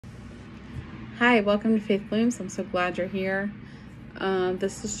Hi, welcome to Faith Blooms. I'm so glad you're here.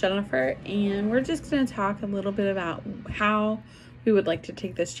 This is Jennifer, and we're just going to talk a little bit about how we would like to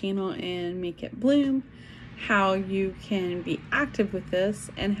take this channel and make it bloom, how you can be active with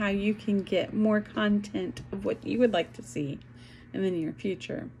this, and how you can get more content of what you would like to see in the near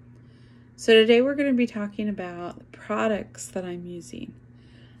future. So today we're going to be talking about products that I'm using.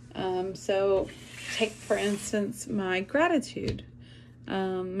 So take, for instance, my gratitude.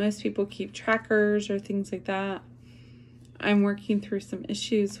 Most people keep trackers or things like that. I'm working through some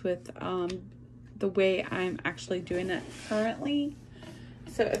issues with the way I'm actually doing it currently.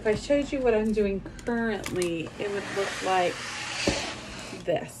 So if I showed you what I'm doing currently, it would look like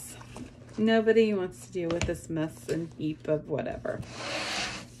this. Nobody wants to deal with this mess and heap of whatever.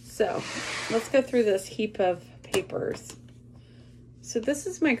 So let's go through this heap of papers. So this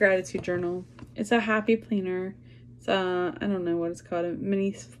is my gratitude journal. It's a happy planner. It's I don't know what it's called, a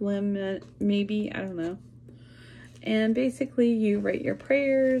mini slim maybe, I don't know. And basically you write your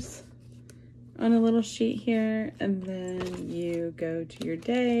prayers on a little sheet here, and then you go to your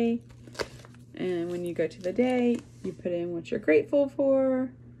day. And when you go to the day, you put in what you're grateful for,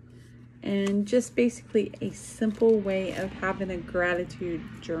 and just basically a simple way of having a gratitude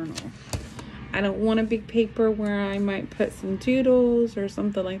journal. I don't want a big paper where I might put some doodles or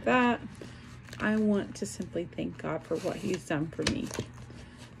something like that. I want to simply thank God for what He's done for me.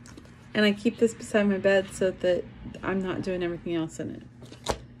 And I keep this beside my bed so that I'm not doing everything else in it.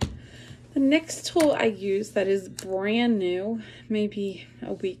 The next tool I use that is brand new, maybe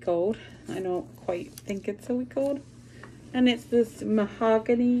a week old. I don't quite think it's a week old. And it's this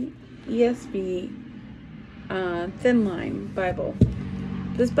mahogany ESV thin line Bible.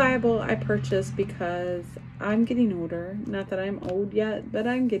 This Bible I purchased because I'm getting older. Not that I'm old yet, but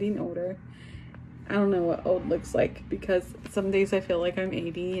I'm getting older. I don't know what old looks like, because some days I feel like I'm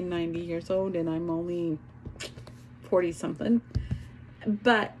 80 and 90 years old and I'm only 40 something.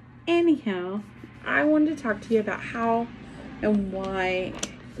 But anyhow, I wanted to talk to you about how and why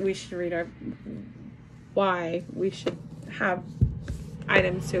we should why we should have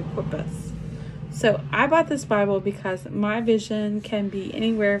items to equip us. So I bought this Bible because my vision can be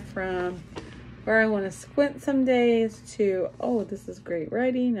anywhere from where I want to squint some days to, oh, this is great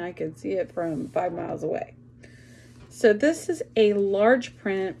writing. I can see it from 5 miles away. So this is a large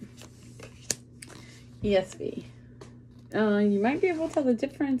print ESV. You might be able to tell the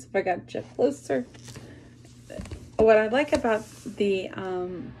difference if I got you closer. What I like about the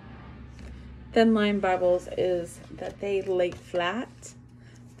thin line Bibles is that they lay flat,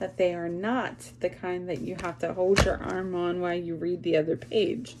 that they are not the kind that you have to hold your arm on while you read the other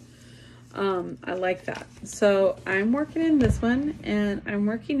page. I like that. So I'm working in this one, and I'm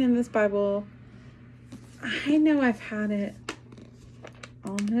working in this Bible. I know I've had it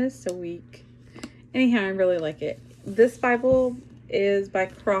almost a week. Anyhow, I really like it. This Bible is by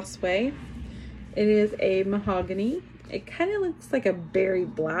Crossway. It is a mahogany. It kind of looks like a berry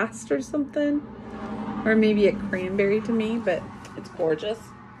blast or something, or maybe a cranberry to me, but it's gorgeous.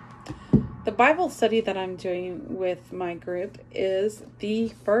 The Bible study that I'm doing with my group is the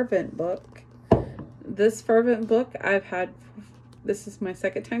Fervent book. This Fervent book this is my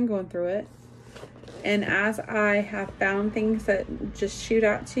second time going through it. And as I have found things that just shoot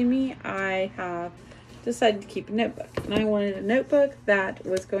out to me, I have decided to keep a notebook. And I wanted a notebook that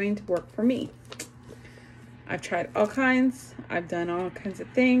was going to work for me. I've tried all kinds. I've done all kinds of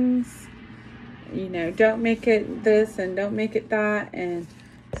things. You know, don't make it this and don't make it that. And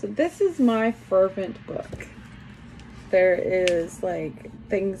so this is my Fervent book. There is like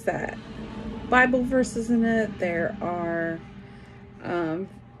things that Bible verses in it. There are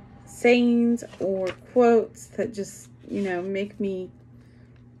sayings or quotes that just, you know, make me,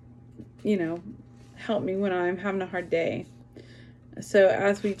 you know, help me when I'm having a hard day. So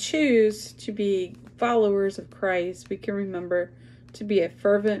as we choose to be followers of Christ, we can remember to be a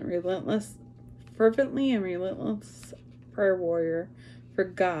fervently and relentless prayer warrior for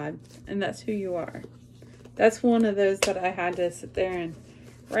God, and that's who you are. That's one of those that I had to sit there and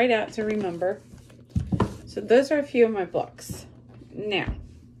write out to remember. So those are a few of my books. Now,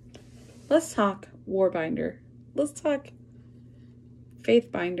 let's talk Warbinder. Let's talk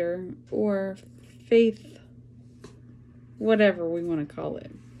Faith Binder, or Faith, whatever we want to call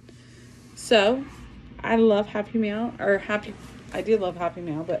it. So, I love Happy Mail, I do love Happy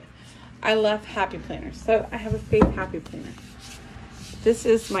Mail, but I love Happy Planners. So I have a Faith Happy Planner. This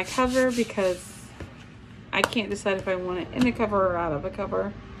is my cover because I can't decide if I want it in a cover or out of a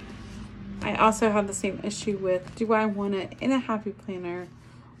cover. I also have the same issue with, do I want it in a Happy Planner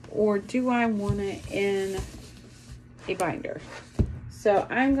or do I want it in a binder? So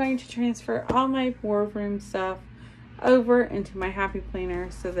I'm going to transfer all my war room stuff over into my Happy Planner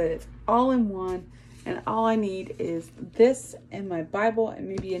so that it's all in one, and all I need is this and my Bible and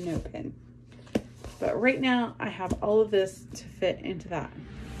maybe a note pen. But right now I have all of this to fit into that.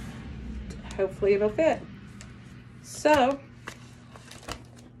 Hopefully it'll fit. So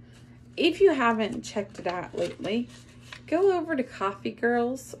if you haven't checked it out lately, go over to Coffee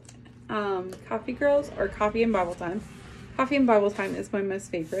Girls or Coffee and Bible Time. Coffee and Bible Time is my most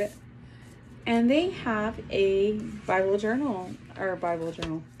favorite. And they have a Bible journal,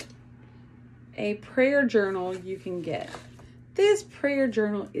 a prayer journal you can get. This prayer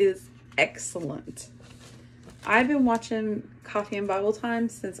journal is excellent. I've been watching Coffee and Bible Time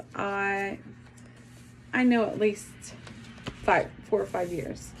since I know at least 4 or 5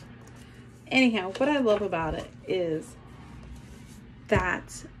 years. Anyhow, what I love about it is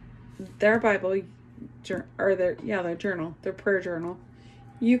that their Bible, or their journal, their prayer journal,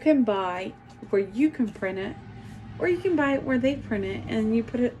 you can buy where you can print it, or you can buy it where they print it and you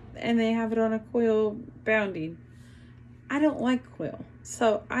put it, and they have it on a coil bounding. I don't like coil,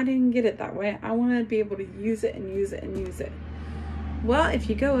 so I didn't get it that way. I want to be able to use it and use it and use it. Well, if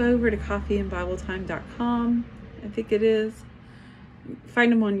you go over to coffeeandbibletime.com, I think it is,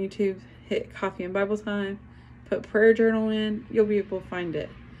 find them on YouTube, hit Coffee and Bible Time, put prayer journal in, you'll be able to find it.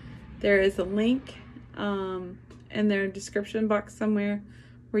 There is a link in their description box somewhere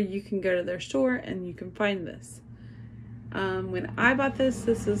where you can go to their store and you can find this. When I bought this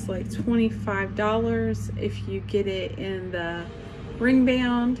is like $25. If you get it in the ring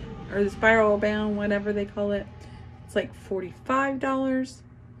bound or the spiral bound, whatever they call it, it's like $45.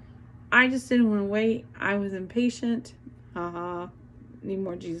 I just didn't want to wait. I was impatient. Need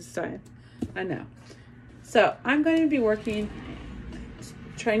more Jesus time. I know. So I'm going to be working,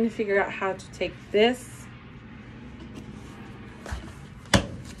 trying to figure out how to take this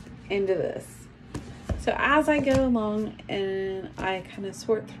into this. So as I go along and I kind of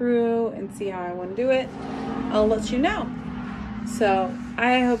sort through and see how I want to do it, I'll let you know. So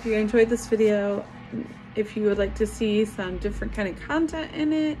I hope you enjoyed this video. If you would like to see some different kind of content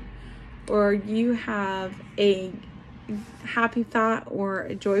in it, or you have a happy thought or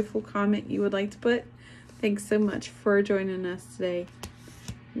a joyful comment you would like to put, thanks so much for joining us today.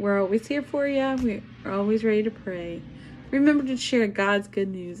 We're always here for you. We're always ready to pray. Remember to share God's good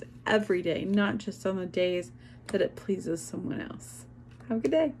news every day, not just on the days that it pleases someone else. Have a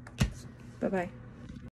good day. Bye-bye.